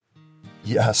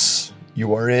Yes,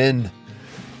 you are in.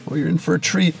 Well, you're in for a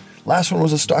treat. Last one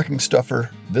was a stocking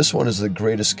stuffer. This one is the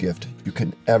greatest gift you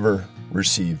can ever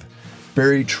receive.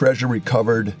 Buried treasure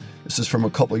recovered. This is from a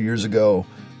couple years ago,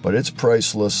 but it's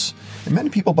priceless. And many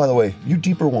people, by the way, you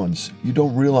deeper ones, you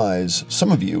don't realize,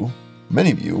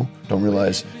 many of you don't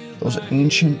realize those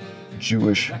ancient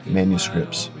Jewish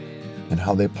manuscripts and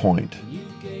how they point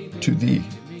to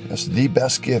the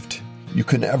best gift you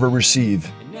can ever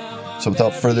receive. So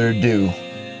without further ado,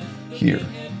 here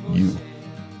you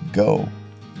go.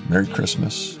 Merry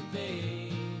Christmas.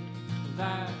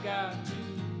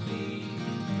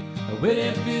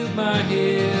 Yes,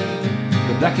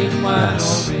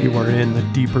 you are in. The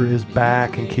Deeper is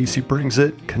back, and Casey brings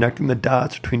it, connecting the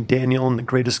dots between Daniel and the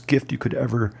greatest gift you could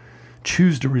ever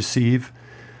choose to receive.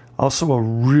 Also, a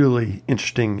really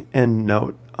interesting end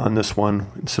note on this one.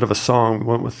 Instead of a song, we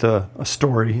went with a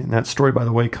story, and that story, by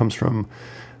the way, comes from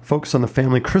Focus on the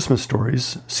Family Christmas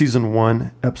Stories, Season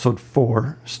 1, Episode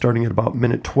 4, starting at about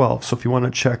minute 12. So if you want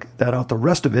to check that out, the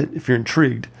rest of it, if you're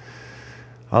intrigued.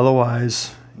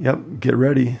 Otherwise, get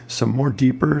ready. Some more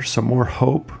Deeper, some more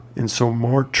hope, and some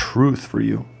more truth for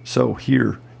you. So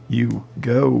here you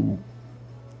go.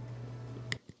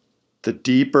 The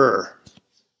Deeper.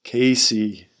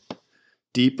 Casey.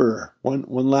 Deeper. One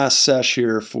last sesh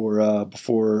here for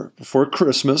before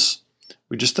Christmas.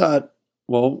 We just thought,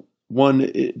 one,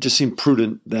 it just seemed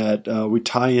prudent that we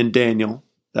tie in Daniel,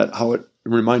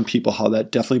 remind people how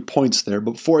that definitely points there.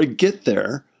 But before I get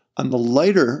there, on the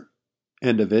lighter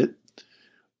end of it,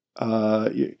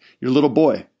 your little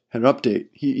boy had an update.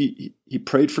 He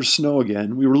prayed for snow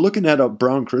again. We were looking at a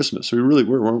brown Christmas. We really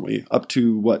were, weren't we? Up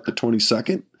to the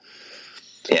 22nd?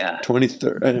 Yeah.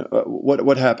 23rd.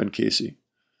 What happened, Casey?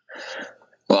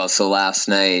 Well, so last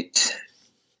night,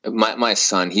 my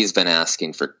son, he's been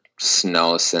asking for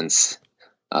snow since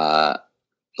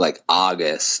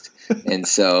August. And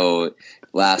so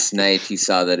last night he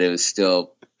saw that it was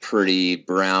still pretty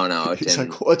brown out. He's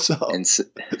like, what's up? And so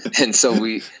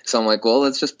I'm like, well,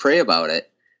 let's just pray about it.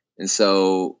 And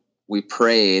so we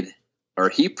prayed, or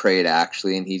he prayed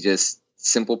actually, and he just,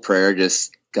 simple prayer,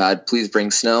 just, God, please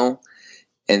bring snow.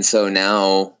 And so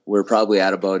now we're probably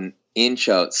at about an inch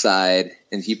outside,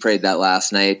 and he prayed that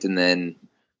last night. And then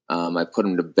I put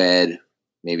him to bed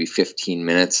maybe 15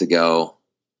 minutes ago,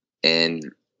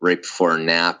 and right before a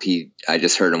nap, I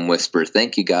just heard him whisper,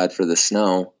 "Thank you, God, for the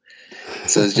snow."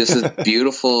 So it's just a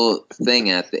beautiful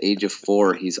thing. At the age of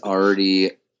 4, he's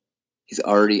already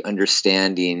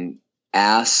understanding.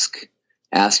 Ask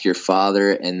your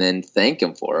father, and then thank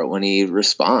him for it when he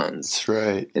responds. That's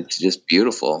right. It's just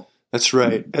beautiful. That's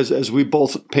right. As we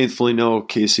both painfully know,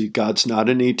 Casey, God's not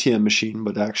an ATM machine,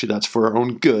 but actually that's for our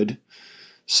own good.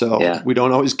 So we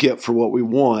don't always get for what we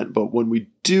want, but when we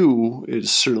do,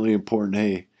 it's certainly important.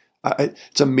 Hey,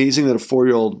 it's amazing that a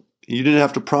 4-year-old, you didn't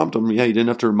have to prompt him. Yeah, you didn't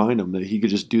have to remind him that he could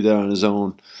just do that on his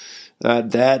own.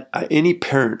 Any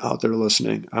parent out there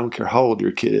listening, I don't care how old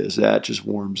your kid is, that just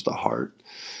warms the heart,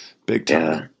 big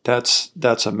time. Yeah.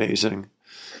 That's amazing.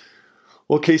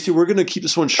 Well, Casey, we're going to keep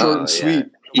this one short and sweet.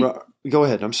 Go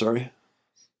ahead. I'm sorry.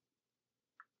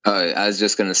 I was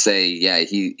just going to say,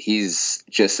 he's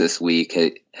just this week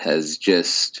has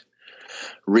just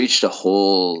reached a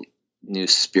whole new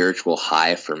spiritual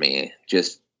high for me.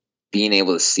 Just being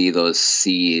able to see those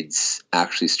seeds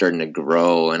actually starting to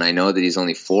grow. And I know that he's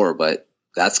only 4, but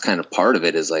that's kind of part of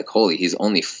it, is like, holy, he's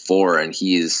only 4 and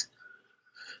he's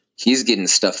getting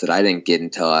stuff that I didn't get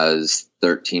until I was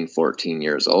 13, 14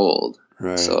 years old.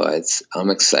 Right. So I'm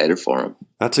excited for him.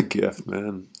 That's a gift,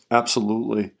 man.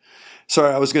 Absolutely.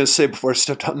 Sorry, I was going to say before I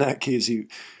stepped on that, Casey,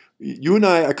 you and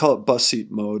I call it bus seat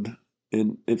mode.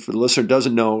 And for the listener who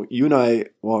doesn't know, you and I,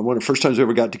 one of the first times we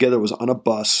ever got together was on a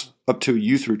bus up to a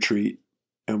youth retreat.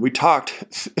 And we talked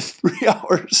 3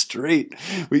 hours straight.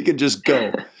 We could just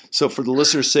go. So for the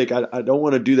listener's sake, I don't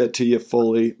want to do that to you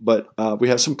fully, but we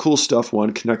have some cool stuff.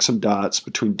 One, connect some dots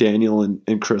between Daniel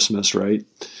and Christmas, right?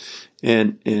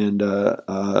 And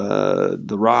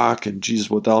the rock and Jesus,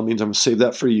 what that all means. I'm going to save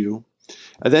that for you.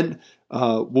 And then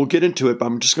we'll get into it, but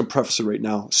I'm just going to preface it right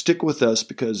now. Stick with us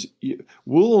because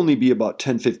we'll only be about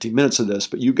 10, 15 minutes of this,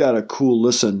 but you got a cool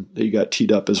listen that you got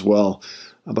teed up as well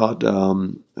about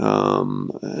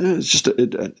it's just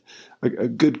a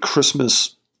good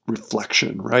Christmas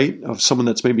reflection, right? Of someone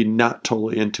that's maybe not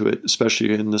totally into it,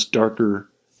 especially in this darker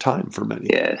time for many.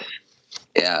 Yeah.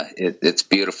 Yeah, it's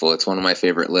beautiful. It's one of my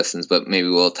favorite listens, but maybe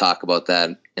we'll talk about that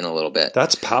in a little bit.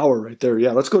 That's power right there.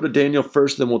 Yeah, let's go to Daniel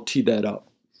first, then we'll tee that up.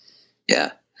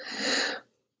 Yeah.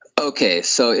 Okay,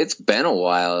 so it's been a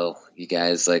while, you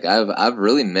guys. Like I've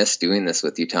really missed doing this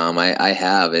with you, Tom. I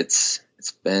have. It's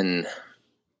been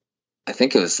I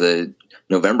think it was the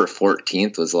November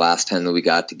 14th was the last time that we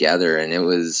got together, and it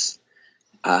was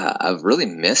I've really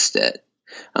missed it.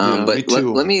 Yeah, me But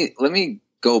too. let me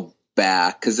go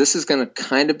back, because this is going to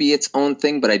kind of be its own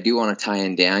thing, but I do want to tie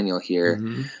in Daniel here.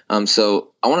 Mm-hmm.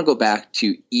 So I want to go back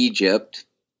to Egypt.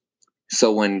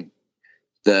 So when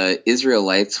the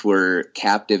Israelites were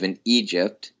captive in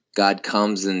Egypt, God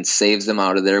comes and saves them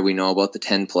out of there. We know about the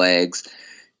 10 plagues.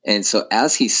 And so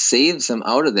as he saves them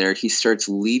out of there, he starts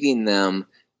leading them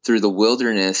through the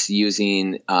wilderness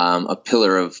using a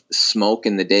pillar of smoke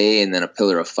in the day and then a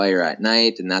pillar of fire at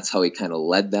night. And that's how he kind of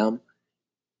led them.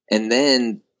 And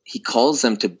then he calls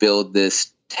them to build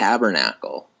this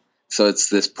tabernacle. So it's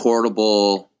this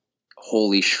portable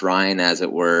holy shrine, as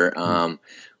it were,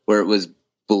 where it was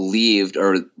believed,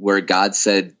 or where God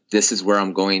said, this is where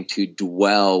I'm going to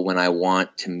dwell when I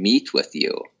want to meet with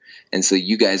you. And so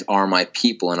you guys are my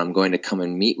people, and I'm going to come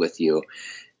and meet with you.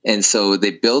 And so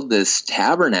they build this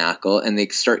tabernacle, and they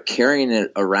start carrying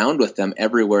it around with them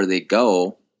everywhere they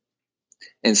go.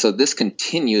 And so this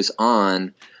continues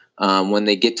on. When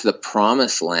they get to the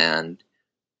promised land,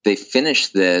 they finish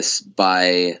this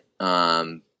by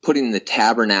putting the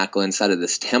tabernacle inside of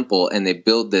this temple, and they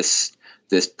build this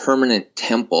permanent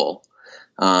temple.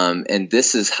 And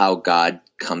this is how God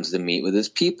comes to meet with his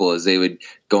people, is they would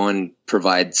go and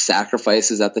provide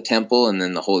sacrifices at the temple, and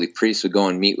then the holy priest would go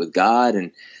and meet with God.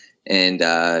 And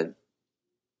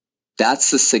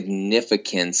that's the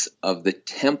significance of the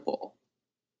temple.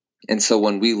 And so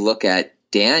when we look at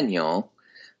Daniel,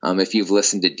 if you've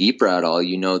listened to Deeper at all,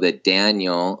 you know that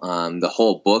Daniel, the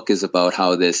whole book is about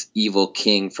how this evil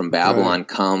king from Babylon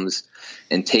comes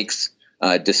and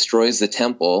destroys the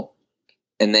temple.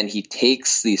 And then he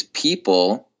takes these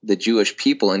people, the Jewish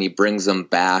people, and he brings them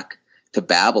back to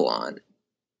Babylon.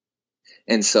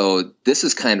 And so this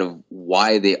is kind of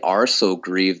why they are so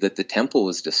grieved that the temple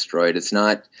was destroyed. It's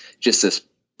not just this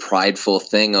prideful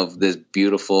thing of this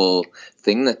beautiful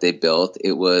thing that they built.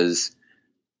 It was,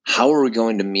 how are we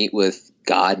going to meet with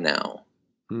God now?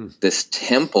 This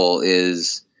temple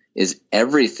is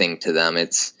everything to them.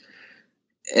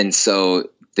 And so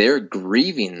they're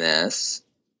grieving this.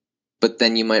 But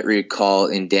then you might recall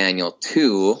in Daniel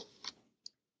 2,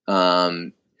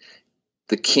 the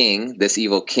king, this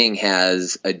evil king,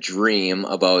 has a dream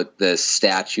about this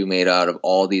statue made out of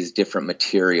all these different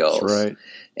materials. That's right.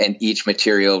 And each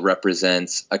material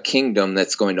represents a kingdom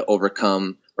that's going to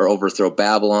overcome or overthrow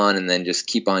Babylon, and then just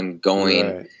keep on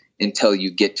going until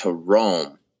you get to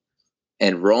Rome.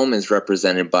 And Rome is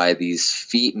represented by these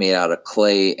feet made out of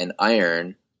clay and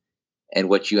iron. And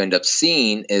what you end up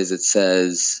seeing is, it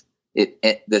says,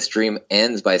 this dream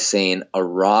ends by saying, a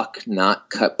rock not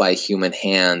cut by human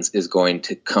hands is going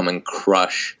to come and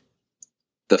crush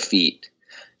the feet.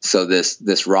 So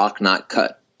this rock not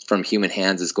cut from human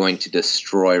hands is going to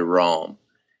destroy Rome.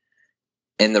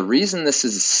 And the reason this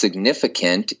is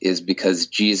significant is because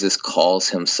Jesus calls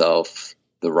himself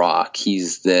the rock.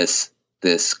 He's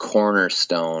this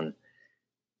cornerstone.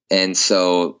 And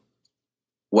so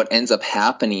what ends up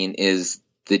happening is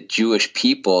the Jewish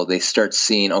people, they start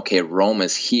seeing, okay, Rome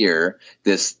is here,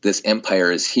 this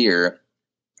empire is here,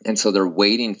 and so they're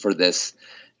waiting for this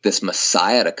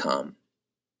Messiah to come.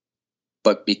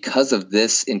 But because of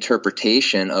this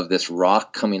interpretation of this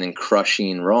rock coming and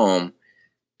crushing Rome,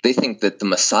 they think that the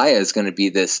Messiah is going to be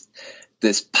this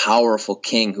powerful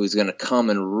king who's going to come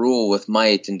and rule with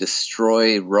might and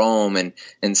destroy Rome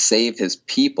and save his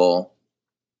people.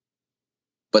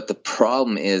 But the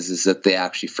problem is that they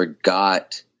actually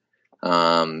forgot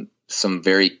some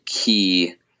very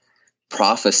key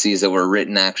prophecies that were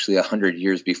written actually 100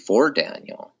 years before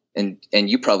Daniel. And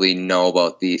you probably know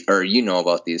about these,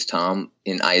 Tom,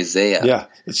 in Isaiah. Yeah,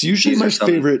 it's usually my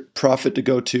favorite prophet to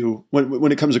go to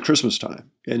when it comes to Christmas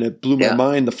time. And it blew my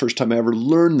mind the first time I ever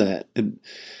learned that. And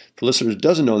for listeners who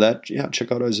doesn't know that,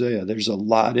 check out Isaiah. There's a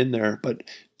lot in there. But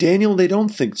Daniel, they don't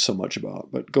think so much about.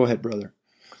 But go ahead, brother.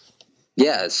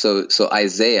 Yeah, so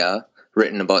Isaiah,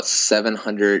 written about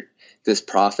 700, this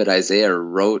prophet Isaiah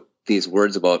wrote these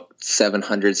words about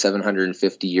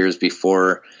 750 years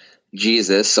before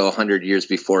Jesus, so 100 years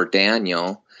before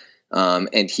Daniel.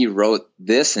 And he wrote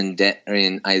this in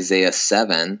Isaiah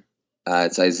 7.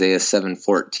 It's Isaiah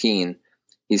 7:14.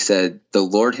 He said, "The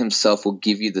Lord himself will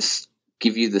give you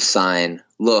the sign.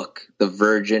 Look, the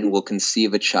virgin will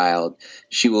conceive a child.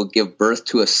 She will give birth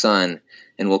to a son,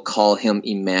 and will call him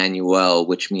Emmanuel,"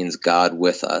 which means God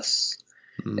with us.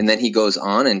 And then he goes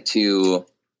on into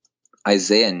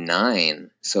Isaiah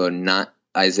 9. So not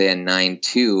Isaiah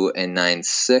 9:2 and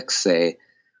 9:6 say,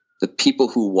 "The people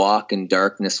who walk in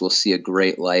darkness will see a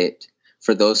great light.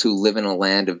 For those who live in a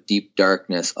land of deep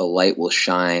darkness, a light will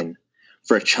shine.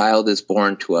 For a child is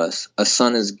born to us, a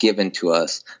son is given to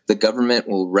us. The government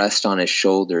will rest on his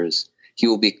shoulders. He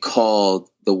will be called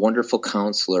the Wonderful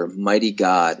Counselor, Mighty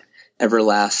God,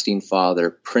 Everlasting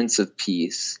Father, Prince of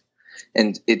Peace.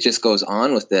 And it just goes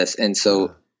on with this. And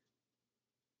so,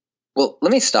 well,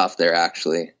 let me stop there,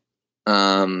 actually.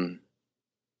 One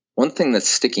thing that's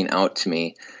sticking out to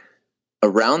me,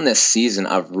 around this season,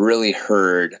 I've really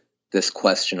heard this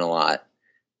question a lot.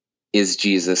 Is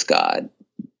Jesus God?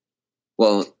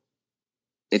 Well,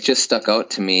 it just stuck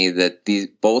out to me that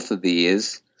both of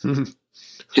these,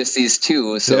 just these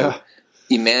two. So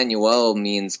Emmanuel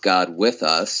means God with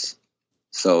us.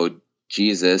 So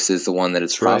Jesus is the one that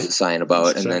it's prophesying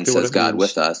about, and then says God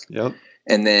with us. Yep.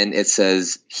 And then it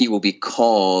says he will be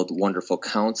called Wonderful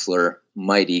Counselor,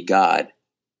 Mighty God.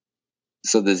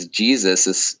 So this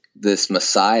Jesus, this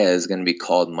Messiah, is going to be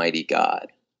called Mighty God.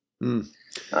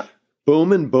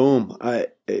 Boom and boom. I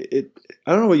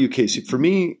don't know about you, Casey. For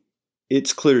me,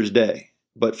 it's clear as day.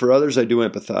 But for others, I do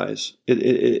empathize.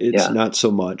 It's not so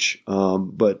much.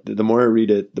 But the more I read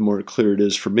it, the more clear it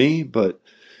is for me. But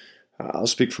I'll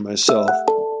speak for myself.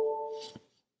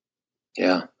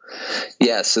 Yeah.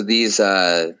 So these,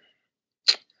 so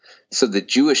the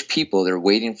Jewish people, they're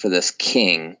waiting for this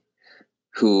king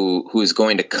who is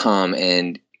going to come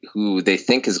and who they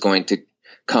think is going to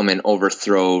come and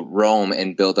overthrow Rome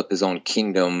and build up his own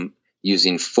kingdom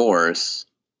using force.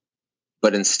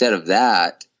 But instead of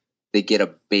that, they get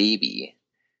a baby.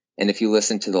 And if you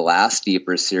listen to the last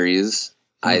Deeper series,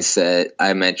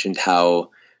 I mentioned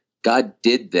how God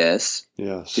did this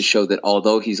to show that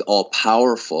although he's all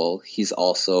powerful, he's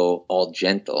also all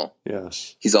gentle.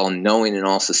 Yes. He's all knowing and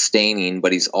all sustaining,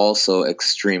 but he's also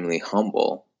extremely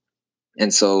humble.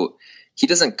 And so he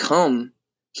doesn't come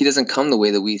the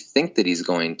way that we think that he's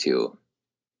going to.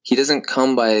 He doesn't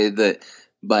come by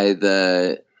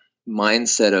the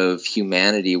mindset of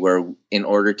humanity where in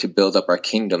order to build up our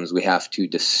kingdoms, we have to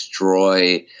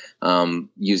destroy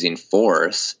using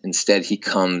force. Instead, he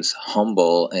comes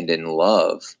humble and in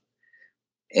love.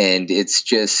 And it's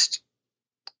just,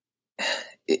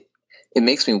 it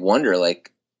makes me wonder,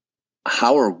 like,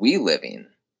 how are we living?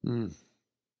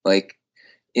 Like,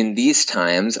 in these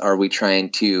times, are we trying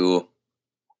to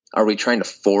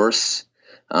force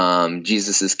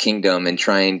Jesus's kingdom and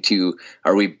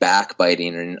are we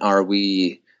backbiting, and are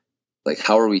we, like,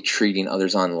 how are we treating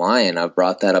others online? I've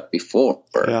brought that up before.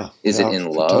 Is it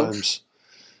in love?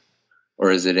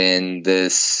 Or is it in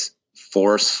this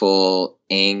forceful,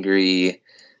 angry,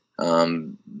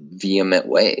 vehement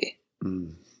way?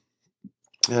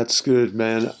 That's good,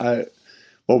 man.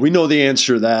 Well, we know the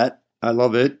answer to that. I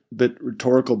love it. Bit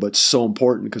rhetorical, but so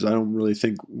important, because I don't really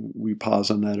think we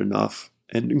pause on that enough.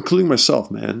 And including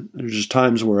myself, man. There's just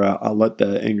times where I'll let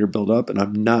the anger build up, and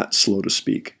I'm not slow to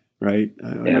speak, right?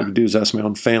 All I can do is ask my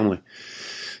own family.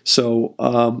 So,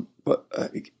 but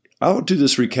I'll do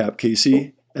this recap,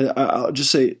 Casey. I'll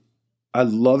just say I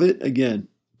love it. Again,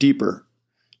 Deeper.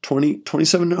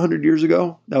 2,700 years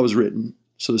ago, that was written.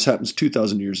 So this happens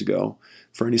 2,000 years ago.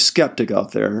 For any skeptic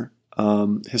out there,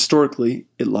 historically,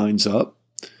 it lines up.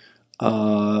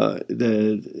 And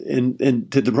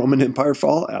did the Roman Empire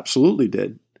fall? Absolutely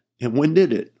did. And when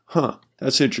did it?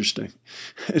 That's interesting.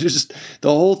 The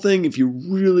whole thing, if you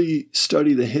really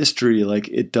study the history, like,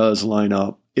 it does line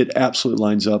up. It absolutely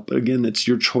lines up. But again, it's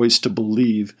your choice to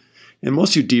believe. And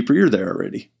most of you Deeper, you're there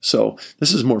already. So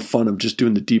this is more fun of just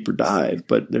doing the deeper dive.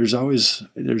 But there is a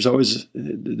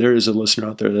listener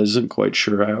out there that isn't quite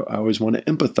sure. I always want to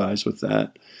empathize with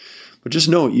that. But just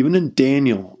know, even in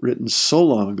Daniel, written so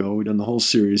long ago, we've done the whole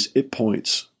series, it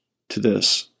points to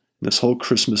this whole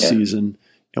Christmas season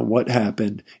and what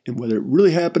happened, and whether it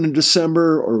really happened in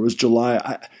December or it was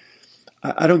July.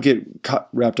 I don't get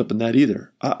wrapped up in that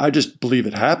either. I just believe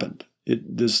it happened.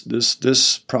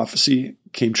 This prophecy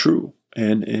came true,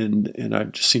 and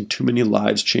I've just seen too many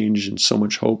lives change and so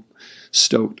much hope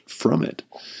stoked from it.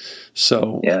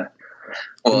 So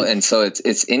Well, and so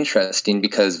it's interesting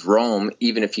because Rome,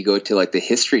 even if you go to like the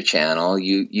History Channel,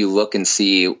 you look and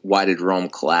see, why did Rome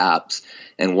collapse?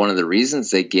 And one of the reasons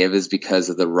they give is because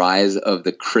of the rise of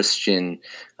the Christian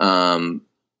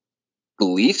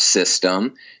belief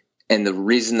system. And the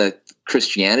reason that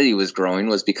Christianity was growing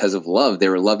was because of love. They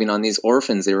were loving on these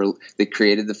orphans. They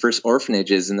created the first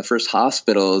orphanages and the first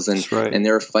hospitals, and and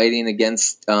they were fighting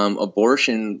against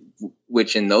abortion,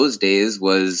 which in those days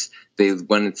was they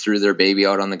went and threw their baby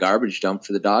out on the garbage dump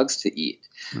for the dogs to eat.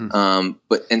 And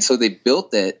so they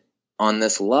built it on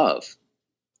this love.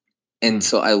 And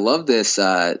so I love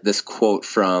this quote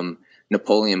from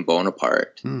Napoleon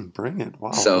Bonaparte. Bring it!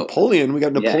 Wow, so, Napoleon. We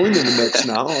got Napoleon in the mix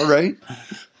now. All right.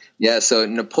 Yeah, so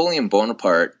Napoleon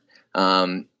Bonaparte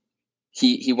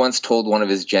He once told one of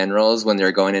his generals when they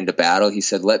were going into battle, he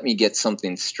said, "Let me get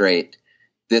something straight.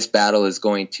 This battle is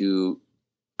going to,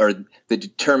 or the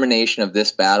determination of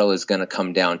this battle is going to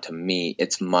come down to me.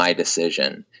 It's my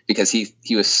decision." Because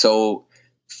he was so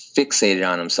fixated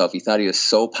on himself. He thought he was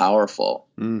so powerful.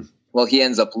 Well, he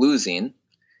ends up losing,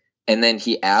 and then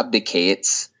he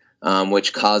abdicates,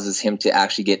 which causes him to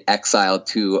actually get exiled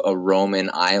to a Roman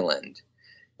island.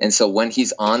 And so when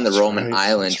he's on the Roman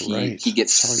island, he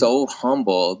gets so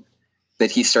humbled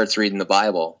that he starts reading the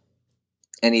Bible.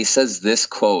 And he says this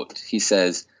quote. He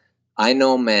says, "I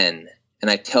know men,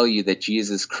 and I tell you that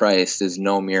Jesus Christ is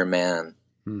no mere man.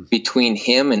 Between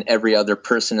him and every other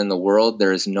person in the world,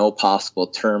 there is no possible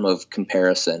term of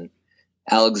comparison.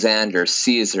 Alexander,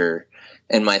 Caesar,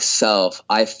 and myself,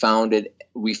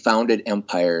 we founded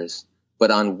empires,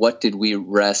 but on what did we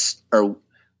rest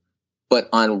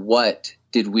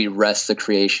the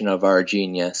creation of our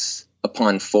genius?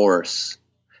 Upon force.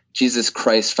 Jesus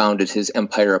Christ founded his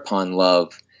empire upon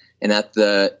love, and at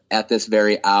this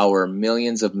very hour,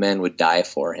 millions of men would die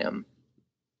for him."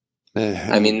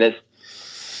 I mean,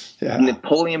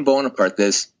 Napoleon Bonaparte,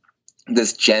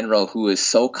 this general who is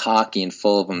so cocky and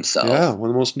full of himself. Yeah, one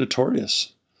of the most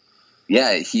notorious.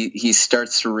 Yeah, he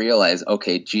starts to realize,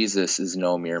 okay, Jesus is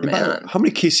no mere man. How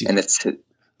many cases? And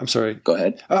I'm sorry. Go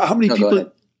ahead. How many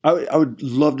people? I would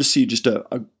love to see just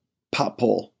a pop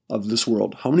poll of this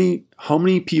world. How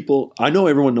many people? I know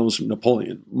everyone knows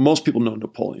Napoleon. Most people know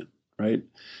Napoleon, right?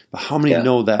 But how many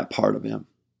know that part of him?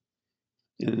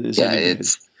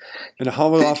 And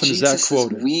how often is that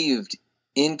quoted? Is weaved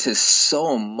into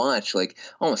so much. Like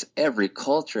almost every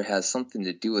culture has something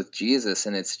to do with Jesus,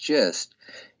 and it's just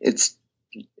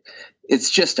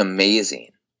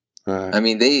amazing. Right. I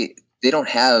mean, they don't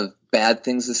have bad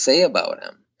things to say about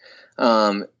him.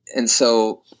 And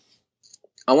so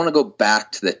I want to go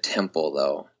back to the temple,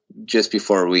 though, just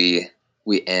before we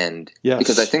end,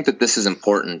 because I think that this is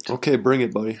important. Okay, bring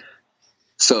it, buddy.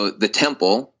 So the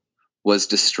temple was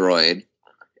destroyed,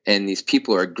 and these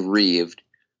people are grieved,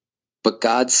 but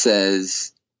God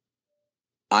says,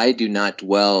 "I do not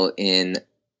dwell in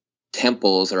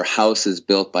temples or houses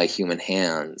built by human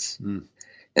hands."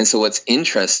 And so what's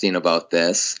interesting about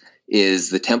this is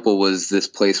the temple was this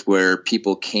place where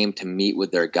people came to meet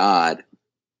with their God.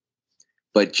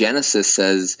 But Genesis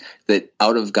says that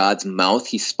out of God's mouth,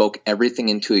 he spoke everything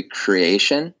into a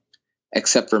creation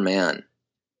except for man.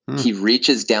 He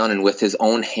reaches down and with his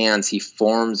own hands, he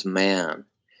forms man.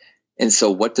 And so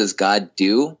what does God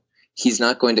do? He's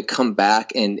not going to come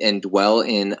back and dwell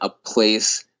in a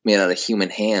place made out of human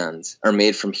hands or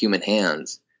made from human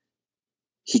hands.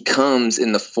 He comes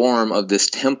in the form of this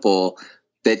temple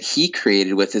that he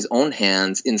created with his own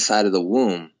hands inside of the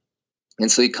womb.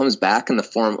 And so he comes back in the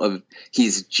form of,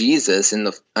 he's Jesus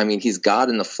he's God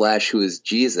in the flesh who is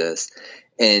Jesus.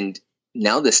 And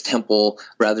now this temple,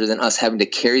 rather than us having to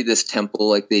carry this temple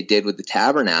like they did with the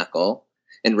tabernacle,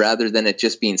 and rather than it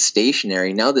just being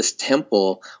stationary, now this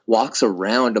temple walks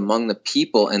around among the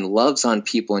people and loves on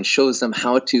people and shows them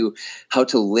how to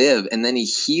live. And then he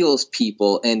heals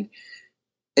people. And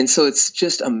so it's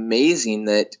just amazing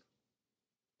that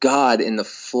God in the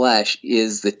flesh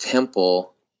is the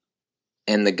temple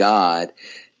and the God.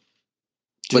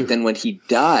 But then when he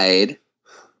died,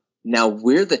 now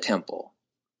we're the temple.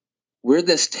 We're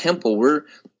this temple. We're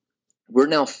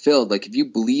now filled. Like if you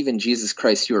believe in Jesus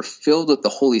Christ, you are filled with the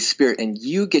Holy Spirit, and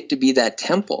you get to be that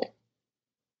temple.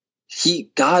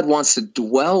 God wants to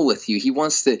dwell with you. He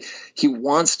wants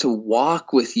to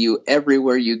walk with you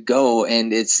everywhere you go.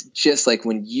 And it's just like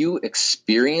when you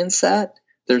experience that,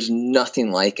 there's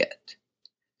nothing like it.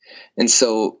 And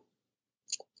so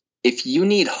if you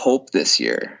need hope this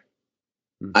year,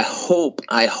 I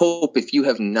hope if you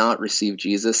have not received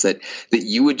Jesus that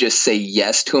you would just say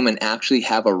yes to him and actually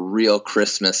have a real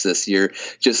Christmas this year,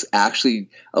 just actually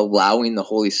allowing the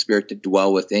Holy Spirit to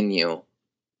dwell within you.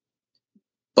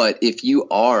 But if you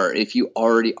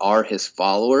already are his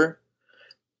follower,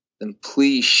 then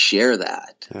please share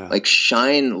that. Yeah. Like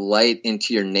shine light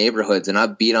into your neighborhoods. And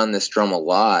I've beat on this drum a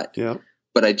lot. Yeah.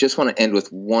 But I just want to end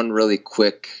with one really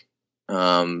quick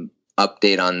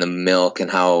update on the milk and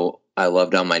how I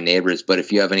loved on my neighbors. But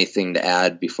if you have anything to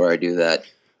add before I do that.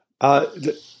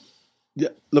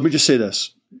 Let me just say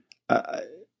this.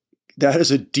 That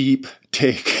is a deep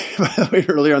take, by the way,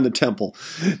 earlier on the temple.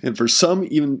 And for some,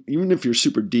 even if you're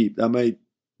super deep, that might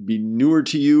be newer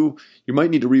to you. You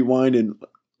might need to rewind and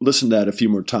listen to that a few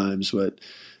more times. But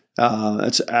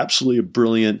that's absolutely a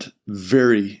brilliant,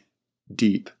 very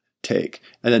deep take.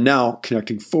 And then now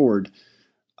connecting forward,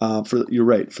 you're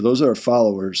right. For those that are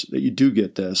followers, that you do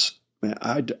get this. man,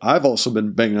 I've also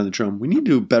been banging on the drum. We need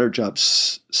to do a better job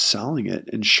selling it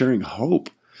and sharing hope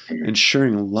and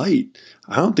sharing light.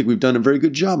 I don't think we've done a very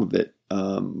good job of it,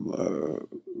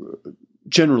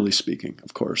 generally speaking,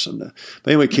 of course. But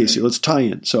anyway, Casey, let's tie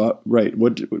in. So, right,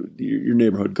 what your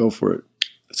neighborhood? Go for it.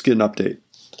 Let's get an update.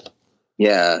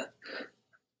 Yeah.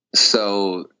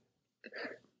 So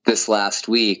this last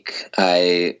week,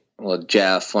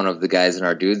 Jeff, one of the guys in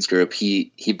our dudes group,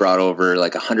 he brought over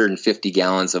like 150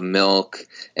 gallons of milk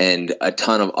and a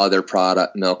ton of other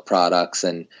milk products.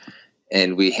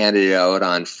 And we handed it out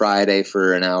on Friday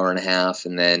for an hour and a half.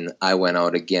 And then I went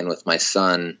out again with my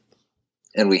son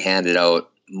and we handed out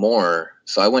more.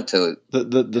 So I went to the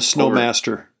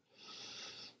Snowmaster.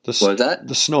 What was that?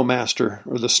 The Snowmaster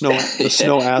or the Snow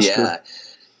Aster. Yeah.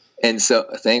 And so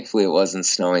thankfully it wasn't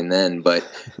snowing then, but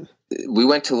we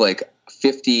went to like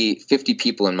 50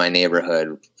 people in my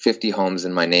neighborhood, 50 homes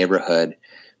in my neighborhood.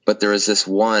 But there was this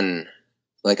one,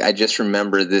 like, I just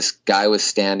remember this guy was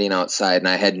standing outside and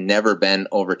I had never been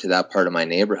over to that part of my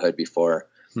neighborhood before.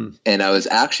 And I was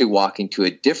actually walking to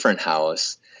a different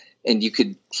house and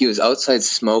he was outside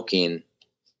smoking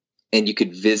and you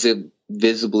could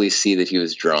visibly see that he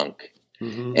was drunk.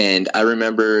 Mm-hmm. And I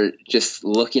remember just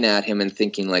looking at him and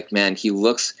thinking like, man,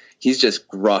 he's just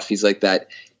gruff. He's like that.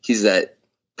 He's that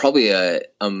probably a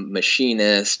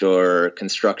machinist or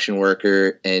construction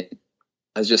worker. And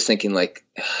I was just thinking like,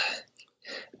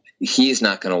 he's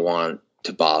not going to want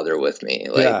to bother with me.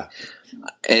 Like, yeah.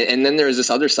 And then there was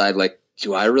this other side, like,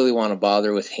 do I really want to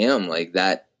bother with him? Like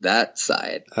that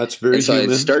side. That's very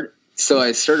human. So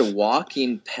I started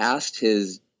walking past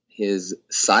his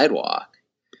sidewalk.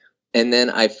 And then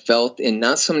I felt, in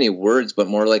not so many words, but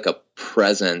more like a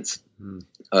presence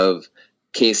of,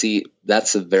 Casey,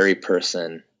 that's the very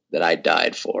person that I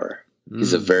died for.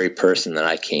 He's the very person that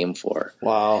I came for.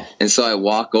 Wow. And so I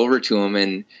walk over to him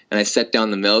and I set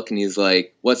down the milk and he's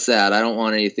like, what's that? I don't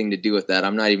want anything to do with that.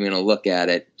 I'm not even going to look at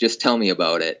it. Just tell me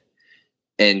about it.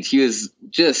 And he was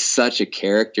just such a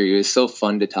character. He was so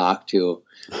fun to talk to.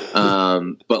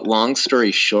 But long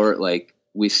story short, like,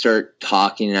 we start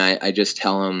talking and I just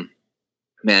tell him,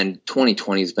 man,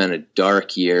 2020 has been a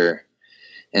dark year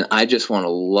and I just want to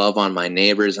love on my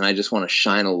neighbors and I just want to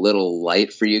shine a little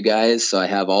light for you guys. So I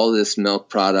have all this milk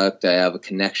product. I have a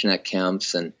connection at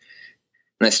Kemp's and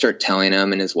I start telling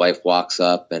him and his wife walks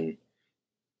up and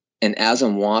as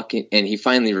I'm walking and he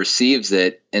finally receives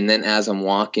it. And then as I'm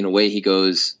walking away, he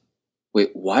goes,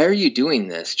 wait, why are you doing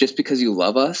this? Just because you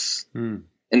love us?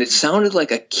 And it sounded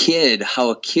like a kid,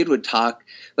 how a kid would talk,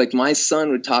 like my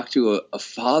son would talk to a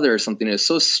father or something. It was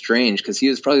so strange because he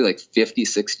was probably like 50,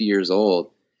 60 years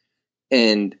old.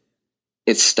 And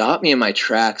it stopped me in my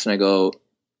tracks. And I go,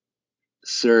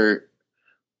 sir,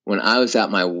 when I was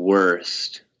at my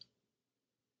worst,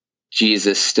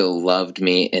 Jesus still loved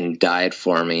me and died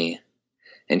for me.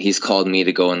 And he's called me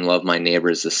to go and love my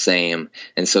neighbors the same.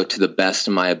 And so to the best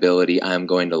of my ability, I'm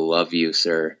going to love you,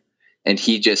 sir. And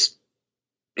he just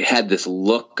had this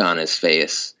look on his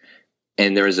face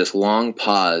and there was this long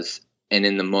pause and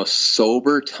in the most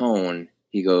sober tone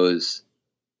he goes,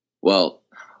 well,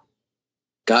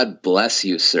 God bless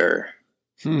you, sir.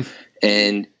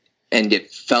 And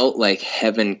it felt like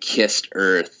heaven kissed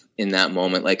earth in that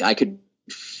moment. Like I could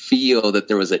feel that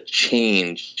there was a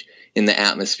change in the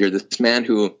atmosphere. This man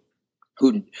who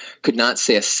could not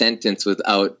say a sentence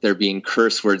without there being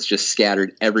curse words just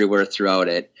scattered everywhere throughout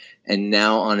it. And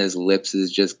now on his lips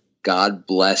is just, God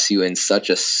bless you, in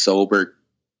such a sober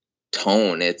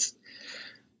tone.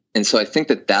 And so I think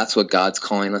that that's what God's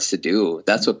calling us to do.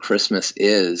 That's what Christmas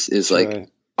is that's like, right.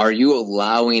 Are you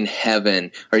allowing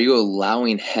heaven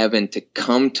to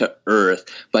come to earth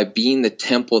by being the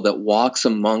temple that walks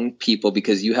among people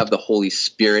because you have the Holy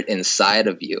Spirit inside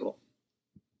of you?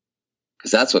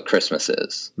 Because that's what Christmas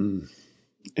is.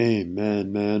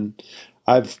 Amen, man.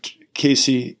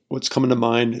 Casey, what's coming to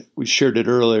mind, we shared it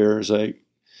earlier, is like,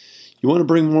 you want to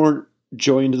bring more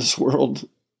joy into this world?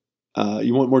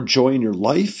 You want more joy in your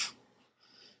life?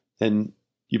 Then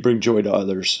you bring joy to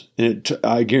others. And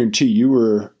I guarantee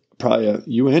you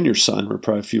and your son were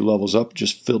probably a few levels up,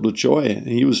 just filled with joy. And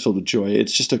he was filled with joy.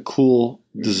 It's just a cool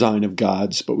design of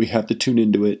God's, but we have to tune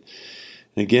into it.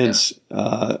 And again,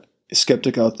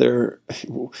 skeptic out there,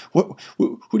 who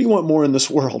do you want more in this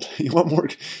world? You want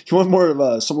more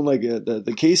of someone like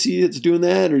the Casey that's doing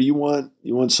that, or you want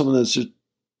someone that's just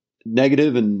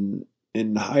negative and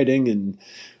hiding and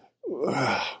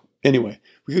anyway,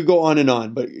 we could go on and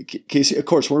on. But Casey, of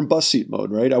course, we're in bus seat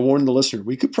mode, right? I warned the listener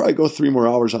we could probably go 3 more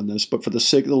hours on this, but for the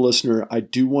sake of the listener, I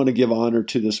do want to give honor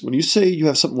to this. When you say you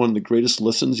have one of the greatest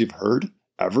listens you've heard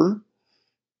ever,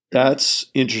 that's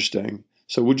interesting.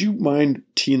 So would you mind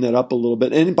teeing that up a little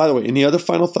bit? And by the way, any other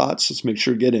final thoughts? Let's make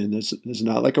sure to get in. This is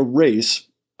not like a race.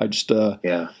 I just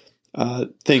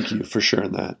thank you for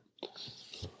sharing that.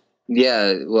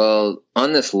 Yeah, well,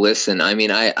 on this listen, I mean,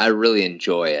 I really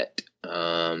enjoy it.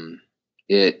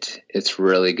 It's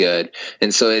really good,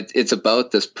 and so it's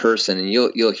about this person, and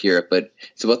you'll hear it, but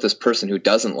it's about this person who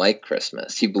doesn't like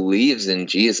Christmas. He believes in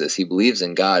Jesus, he believes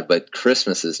in God, but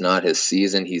Christmas is not his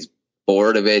season. He's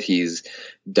bored of it. He's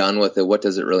done with it. What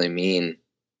does it really mean?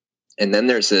 And then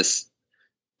there's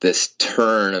this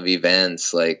turn of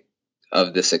events, like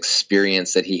of this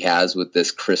experience that he has with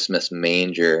this Christmas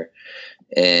manger,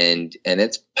 and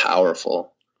it's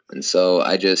powerful. And so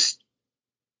I just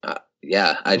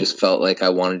felt like I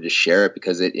wanted to share it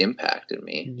because it impacted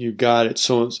me. You got it.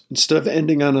 So instead of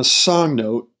ending on a song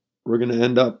note, we're going to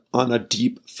end up on a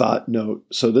deep thought note.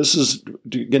 So this is,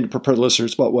 again, to prepare the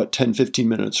listeners, about 10, 15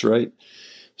 minutes, right?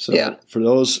 So for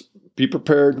those, be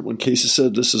prepared. When Casey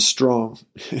said this is strong,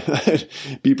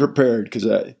 be prepared,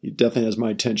 because he definitely has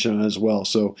my attention on it as well.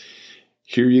 So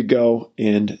here you go,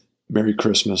 and Merry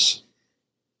Christmas.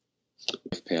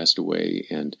 I've passed away,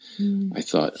 and I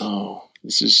thought,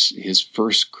 this is his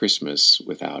first Christmas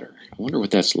without her. I wonder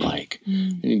what that's like.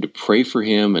 I need to pray for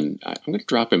him, and I'm going to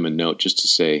drop him a note just to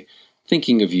say,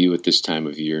 thinking of you at this time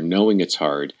of year, knowing it's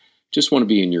hard, just want to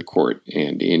be in your court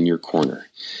and in your corner.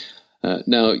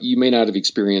 Now, you may not have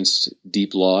experienced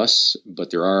deep loss,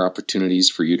 but there are opportunities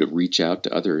for you to reach out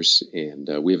to others, and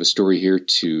we have a story here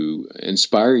to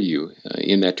inspire you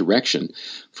in that direction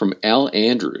from Al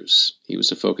Andrews. He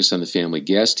was a Focus on the Family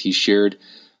guest. He shared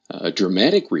a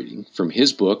dramatic reading from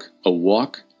his book, A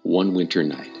Walk One Winter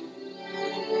Night.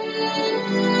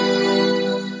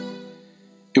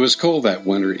 It was cold that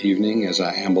winter evening as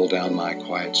I ambled down my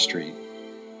quiet street.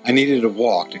 I needed a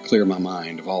walk to clear my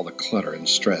mind of all the clutter and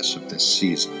stress of this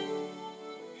season.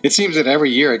 It seems that every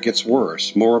year it gets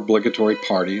worse. More obligatory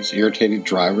parties, irritated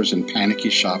drivers, and panicky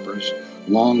shoppers,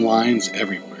 long lines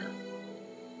everywhere.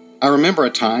 I remember a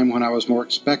time when I was more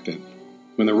expectant,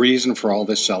 when the reason for all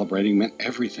this celebrating meant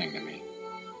everything to me.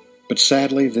 But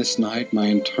sadly, this night my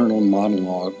internal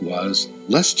monologue was,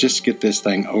 let's just get this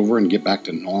thing over and get back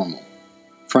to normal.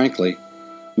 Frankly,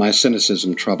 my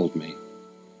cynicism troubled me.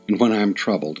 And when I am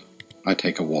troubled, I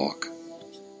take a walk.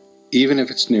 Even if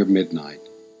it's near midnight,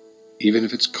 even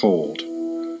if it's cold,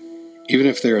 even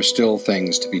if there are still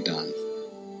things to be done.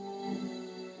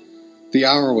 The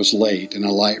hour was late and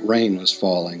a light rain was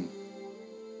falling.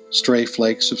 Stray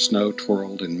flakes of snow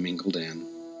twirled and mingled in.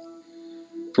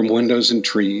 From windows and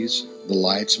trees, the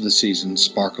lights of the season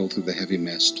sparkled through the heavy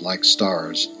mist like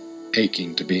stars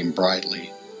aching to beam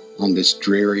brightly on this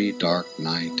dreary, dark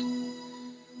night.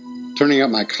 Turning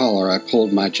up my collar, I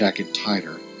pulled my jacket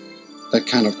tighter. That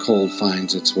kind of cold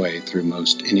finds its way through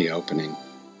most any opening.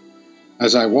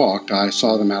 As I walked, I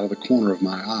saw them out of the corner of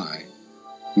my eye.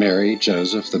 Mary,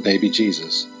 Joseph, the baby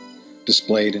Jesus,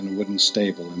 displayed in a wooden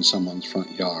stable in someone's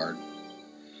front yard.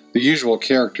 The usual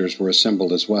characters were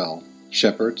assembled as well: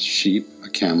 shepherds, sheep, a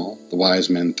camel, the wise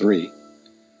men 3.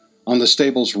 On the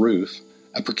stable's roof,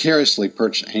 a precariously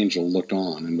perched angel looked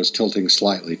on and was tilting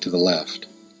slightly to the left.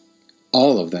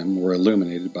 All of them were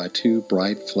illuminated by 2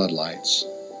 bright floodlights,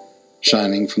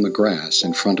 shining from the grass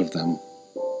in front of them.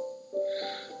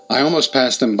 I almost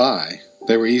passed them by.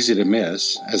 They were easy to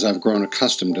miss, as I've grown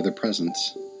accustomed to their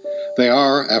presence. They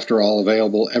are, after all,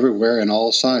 available everywhere in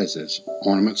all sizes: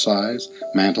 ornament size,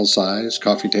 mantle size,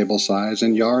 coffee table size,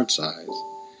 and yard size.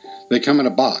 They come in a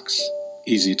box,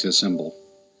 easy to assemble.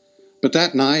 But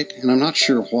that night, and I'm not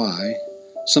sure why,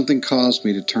 something caused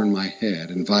me to turn my head,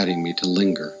 inviting me to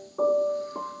linger.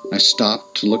 I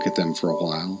stopped to look at them for a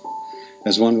while,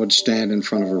 as one would stand in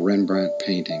front of a Rembrandt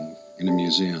painting in a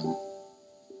museum.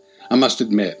 I must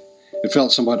admit, it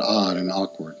felt somewhat odd and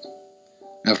awkward.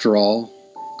 After all,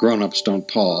 grown-ups don't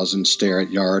pause and stare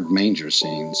at yard manger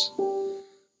scenes.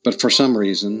 But for some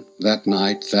reason, that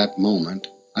night, that moment,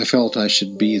 I felt I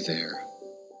should be there,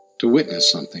 to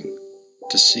witness something,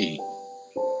 to see.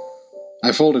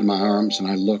 I folded my arms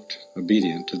and I looked,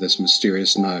 obedient to this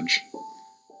mysterious nudge.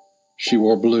 She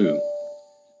wore blue.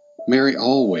 Mary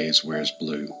always wears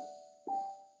blue.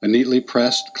 A neatly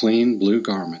pressed, clean blue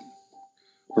garment.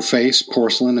 Her face,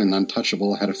 porcelain and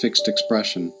untouchable, had a fixed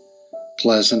expression,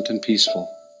 pleasant and peaceful.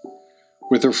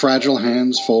 With her fragile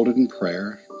hands folded in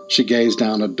prayer, she gazed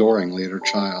down adoringly at her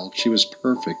child. She was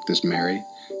perfect, this Mary,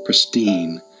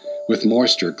 pristine, with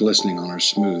moisture glistening on her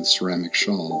smooth ceramic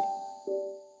shawl.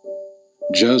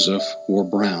 Joseph wore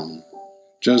brown.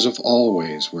 Joseph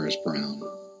always wears brown.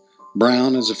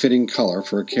 Brown is a fitting color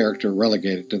for a character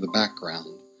relegated to the background,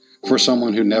 for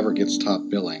someone who never gets top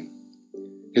billing.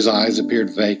 His eyes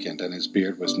appeared vacant, and his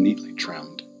beard was neatly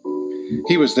trimmed.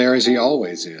 He was there as he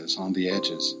always is, on the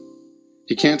edges.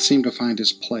 He can't seem to find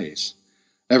his place.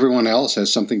 Everyone else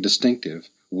has something distinctive: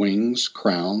 wings,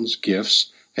 crowns,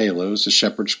 gifts, halos, a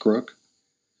shepherd's crook.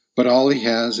 But all he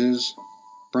has is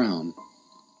brown.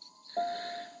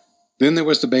 Then there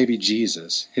was the baby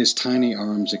Jesus, his tiny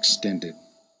arms extended,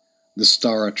 the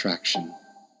star attraction.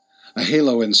 A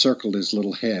halo encircled his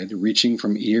little head, reaching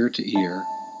from ear to ear.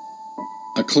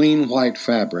 A clean white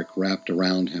fabric wrapped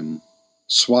around him.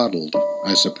 Swaddled,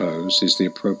 I suppose, is the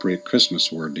appropriate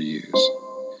Christmas word to use.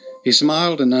 He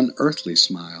smiled an unearthly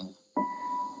smile.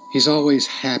 He's always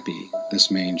happy,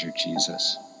 this manger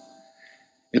Jesus.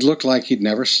 It looked like he'd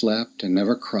never slept and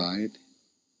never cried.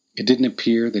 It didn't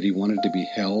appear that he wanted to be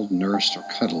held, nursed, or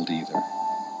cuddled either.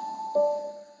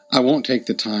 I won't take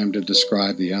the time to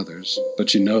describe the others,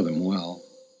 but you know them well.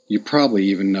 You probably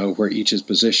even know where each is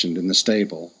positioned in the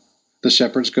stable. The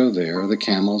shepherds go there, the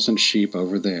camels and sheep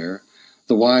over there,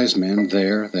 the wise men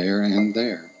there, and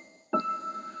there.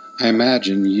 I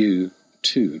imagine you,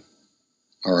 too,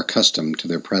 are accustomed to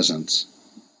their presence.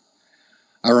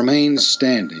 I remained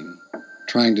standing,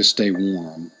 trying to stay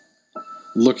warm.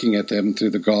 Looking at them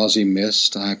through the gauzy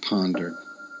mist, I pondered.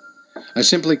 I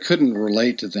simply couldn't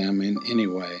relate to them in any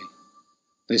way.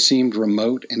 They seemed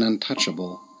remote and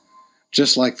untouchable,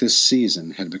 just like this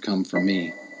season had become for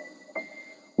me.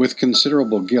 With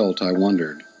considerable guilt, I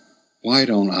wondered, why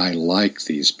don't I like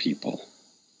these people?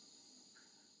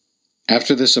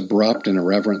 After this abrupt and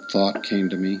irreverent thought came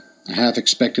to me, I half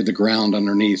expected the ground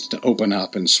underneath to open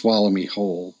up and swallow me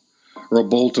whole, or a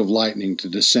bolt of lightning to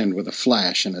descend with a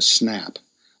flash and a snap,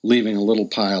 leaving a little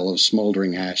pile of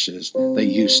smoldering ashes that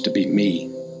used to be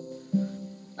me.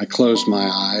 I closed my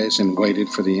eyes and waited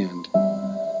for the end.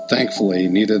 Thankfully,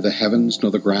 neither the heavens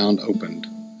nor the ground opened,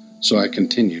 so I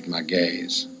continued my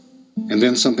gaze. And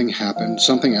then something happened,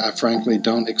 something I frankly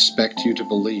don't expect you to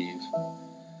believe.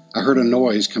 I heard a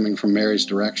noise coming from Mary's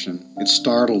direction. It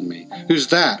startled me. "Who's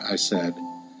that?" I said.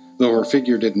 Though her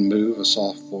figure didn't move, a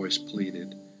soft voice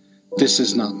pleaded. "This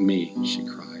is not me," she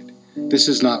cried. "This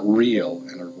is not real,"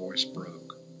 and her voice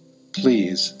broke.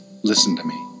 "Please, listen to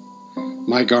me.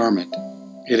 My garment,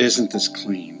 it isn't this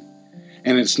clean,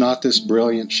 and it's not this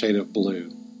brilliant shade of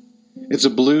blue. It's a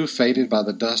blue faded by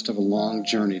the dust of a long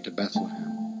journey to Bethlehem.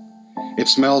 It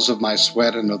smells of my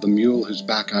sweat and of the mule whose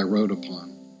back I rode upon.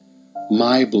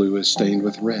 My blue is stained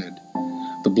with red,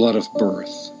 the blood of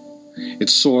birth.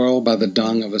 It's soiled by the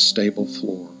dung of a stable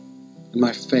floor. And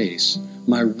my face,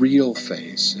 my real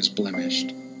face, is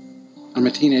blemished. I'm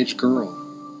a teenage girl.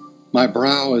 My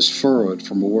brow is furrowed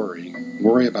from worry.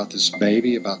 Worry about this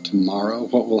baby, about tomorrow.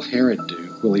 What will Herod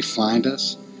do? Will he find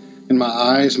us? And my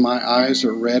eyes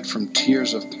are red from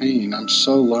tears of pain. I'm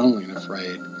so lonely and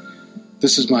afraid.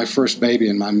 This is my first baby,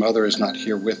 and my mother is not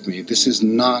here with me. This is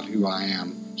not who I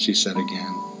am," she said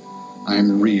again. "I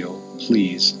am real.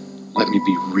 Please, let me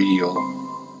be real."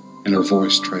 And her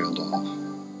voice trailed off.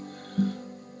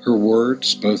 Her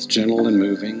words, both gentle and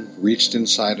moving, reached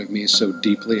inside of me so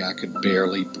deeply I could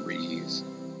barely breathe.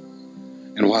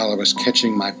 And while I was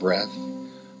catching my breath,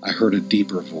 I heard a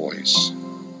deeper voice.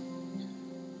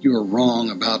 "You are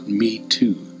wrong about me,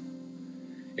 too."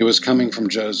 It was coming from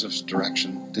Joseph's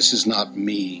direction. "This is not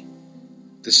me.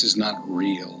 This is not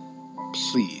real.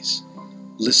 Please,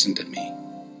 listen to me,"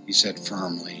 he said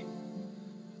firmly.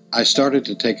 I started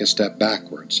to take a step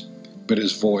backwards, but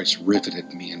his voice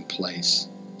riveted me in place.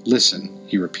 "Listen,"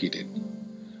 he repeated.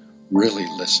 "Really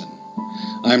listen.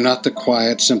 I am not the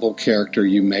quiet, simple character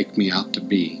you make me out to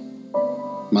be.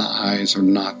 My eyes are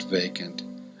not vacant.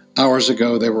 Hours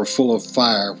ago they were full of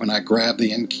fire when I grabbed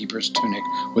the innkeeper's tunic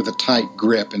with a tight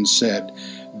grip and said,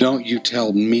 'Don't you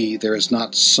tell me there is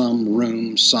not some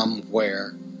room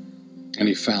somewhere.' And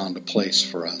he found a place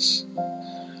for us.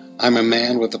 I'm a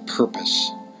man with a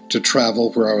purpose, to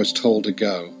travel where I was told to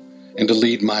go, and to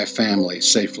lead my family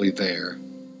safely there.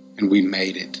 And we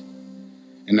made it.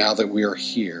 And now that we are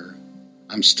here,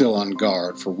 I'm still on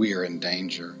guard, for we are in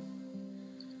danger."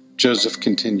 Joseph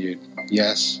continued,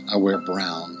 "Yes, I wear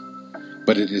brown,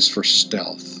 but it is for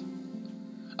stealth.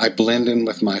 I blend in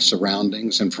with my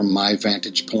surroundings, and from my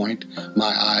vantage point,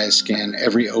 my eyes scan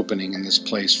every opening in this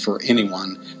place for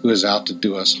anyone who is out to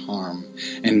do us harm,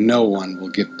 and no one will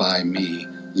get by me.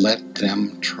 Let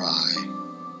them try.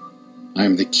 I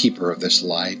am the keeper of this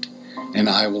light, and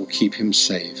I will keep him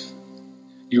safe.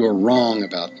 You are wrong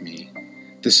about me.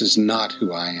 This is not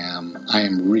who I am. I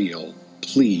am real.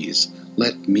 Please,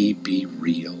 let me be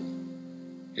real."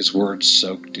 His words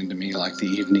soaked into me like the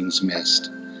evening's mist.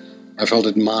 I felt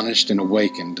admonished and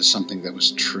awakened to something that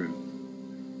was true.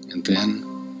 And then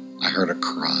I heard a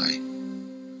cry.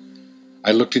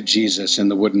 I looked at Jesus in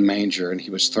the wooden manger, and he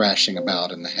was thrashing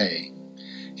about in the hay.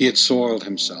 He had soiled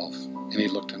himself, and he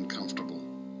looked uncomfortable.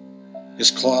 His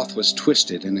cloth was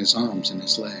twisted in his arms and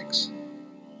his legs.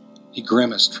 He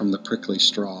grimaced from the prickly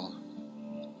straw.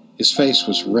 His face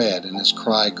was red, and his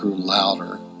cry grew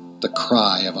louder, the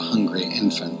cry of a hungry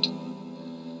infant.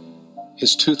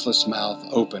 His toothless mouth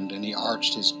opened, and he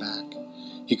arched his back.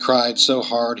 He cried so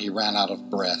hard he ran out of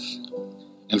breath,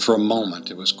 and for a moment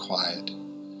it was quiet.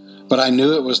 But I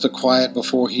knew it was the quiet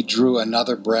before he drew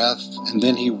another breath, and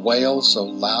then he wailed so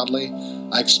loudly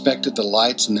I expected the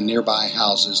lights in the nearby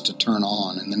houses to turn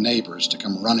on and the neighbors to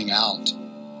come running out.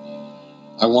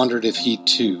 I wondered if he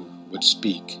too would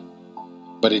speak,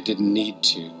 but he didn't need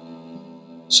to.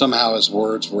 Somehow his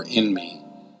words were in me,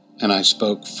 and I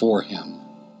spoke for him.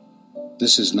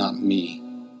 This is not me.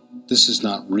 This is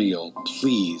not real.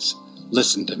 Please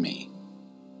listen to me.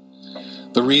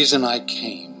 The reason I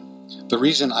came, the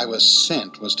reason I was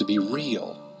sent was to be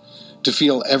real, to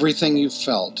feel everything you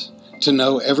felt, to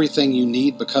know everything you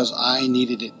need because I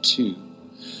needed it too,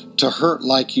 to hurt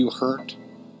like you hurt,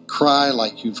 cry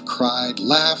like you've cried,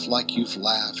 laugh like you've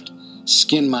laughed,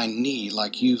 skin my knee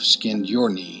like you've skinned your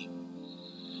knee,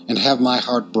 and have my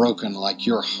heart broken like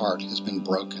your heart has been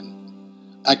broken.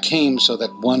 I came so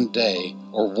that one day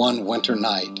or one winter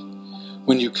night,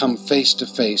 when you come face to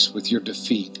face with your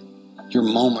defeat, your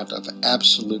moment of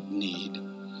absolute need,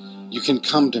 you can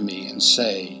come to me and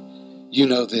say, you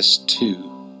know this too.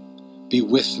 Be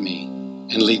with me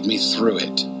and lead me through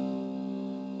it.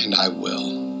 And I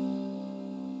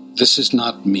will. This is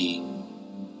not me.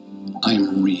 I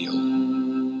am real.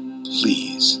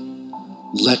 Please,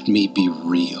 let me be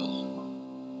real.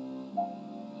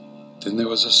 Then there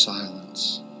was a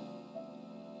silence,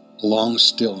 a long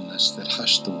stillness that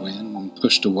hushed the wind and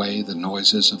pushed away the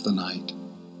noises of the night.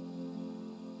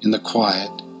 In the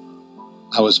quiet,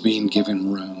 I was being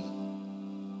given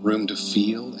room to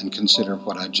feel and consider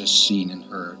what I'd just seen and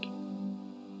heard.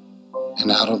 And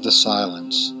out of the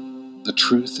silence, the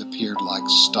truth appeared like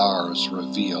stars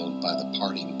revealed by the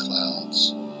parting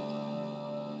clouds.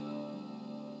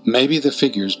 Maybe the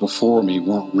figures before me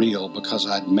weren't real because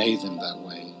I'd made them that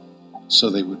way, so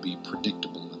they would be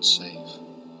predictable and safe.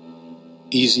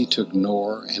 Easy to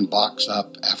ignore and box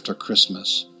up after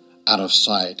Christmas, out of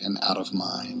sight and out of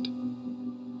mind.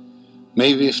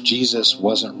 Maybe if Jesus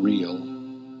wasn't real,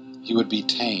 he would be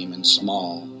tame and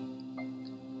small.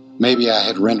 Maybe I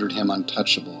had rendered him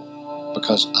untouchable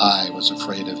because I was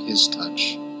afraid of his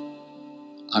touch.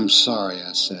 I'm sorry,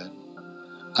 I said.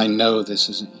 I know this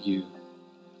isn't you.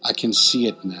 I can see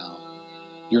it now.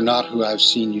 You're not who I've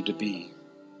seen you to be.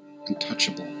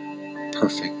 Untouchable,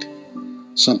 perfect,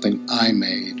 something I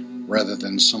made rather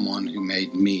than someone who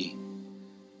made me.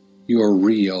 You are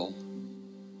real.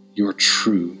 You are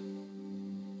true.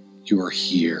 You are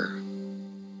here.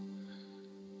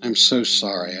 I'm so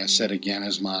sorry, I said again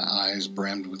as my eyes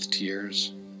brimmed with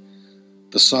tears.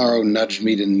 The sorrow nudged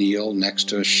me to kneel next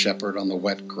to a shepherd on the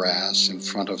wet grass in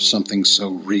front of something so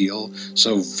real,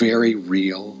 so very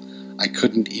real, I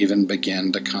couldn't even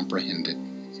begin to comprehend it.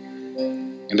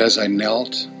 And as I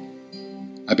knelt,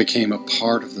 I became a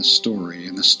part of the story,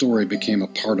 and the story became a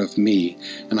part of me,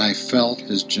 and I felt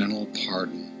his gentle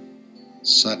pardon.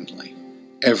 Suddenly,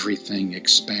 everything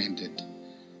expanded.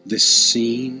 This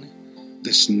scene,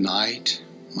 this night,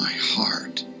 my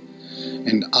heart,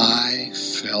 and I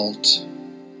felt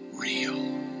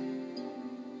real.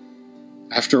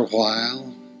 After a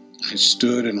while, I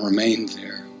stood and remained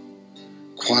there,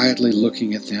 quietly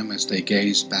looking at them as they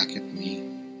gazed back at me.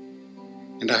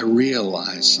 And I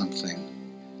realized something.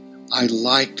 I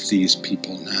liked these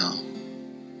people now,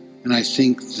 and I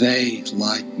think they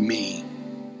like me.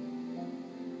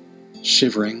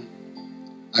 Shivering,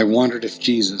 I wondered if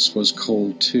Jesus was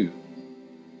cold too.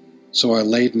 So I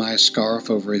laid my scarf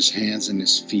over his hands and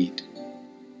his feet,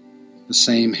 the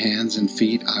same hands and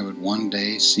feet I would one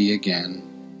day see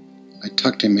again. I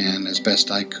tucked him in as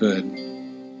best I could.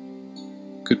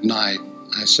 Good night,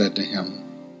 I said to him.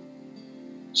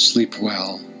 Sleep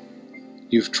well.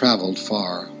 You've traveled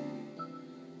far.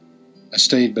 I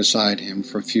stayed beside him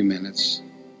for a few minutes,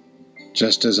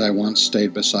 just as I once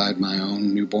stayed beside my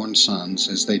own newborn sons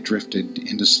as they drifted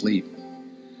into sleep.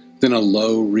 Then a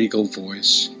low, regal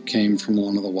voice came from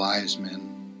one of the wise men.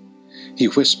 He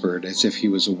whispered as if he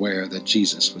was aware that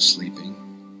Jesus was sleeping.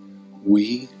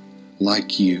 We,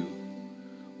 like you,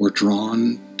 were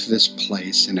drawn to this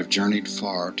place and have journeyed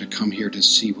far to come here to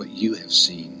see what you have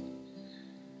seen.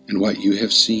 And what you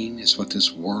have seen is what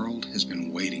this world has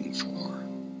been waiting for.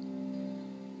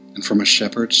 And from a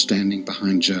shepherd standing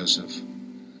behind Joseph,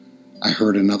 I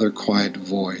heard another quiet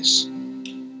voice.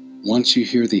 Once you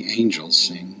hear the angels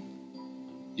sing,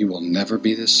 you will never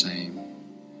be the same.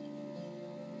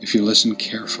 If you listen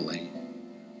carefully,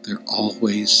 they're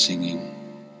always singing.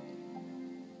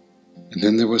 And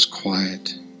then there was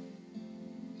quiet.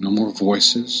 No more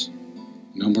voices,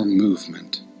 no more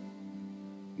movement,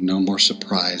 no more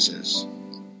surprises.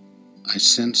 I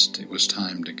sensed it was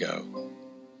time to go.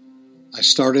 I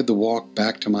started the walk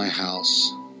back to my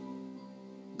house.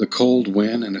 The cold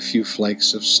wind and a few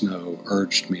flakes of snow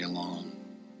urged me along.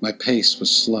 My pace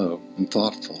was slow and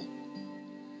thoughtful.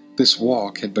 This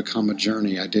walk had become a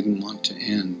journey I didn't want to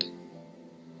end.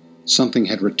 Something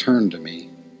had returned to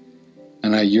me,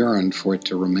 and I yearned for it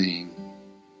to remain.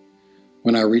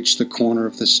 When I reached the corner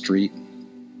of the street,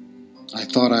 I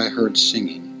thought I heard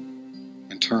singing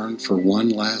and turned for one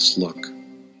last look.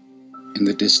 In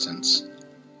the distance,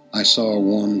 I saw a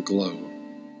warm glow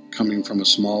coming from a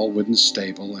small wooden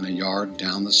stable in a yard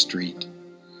down the street,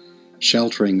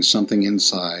 sheltering something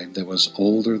inside that was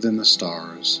older than the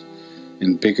stars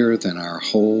and bigger than our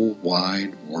whole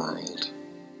wide world.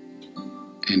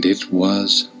 And it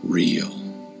was real.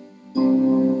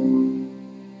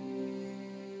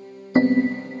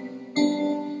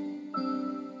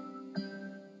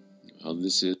 Well,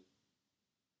 this is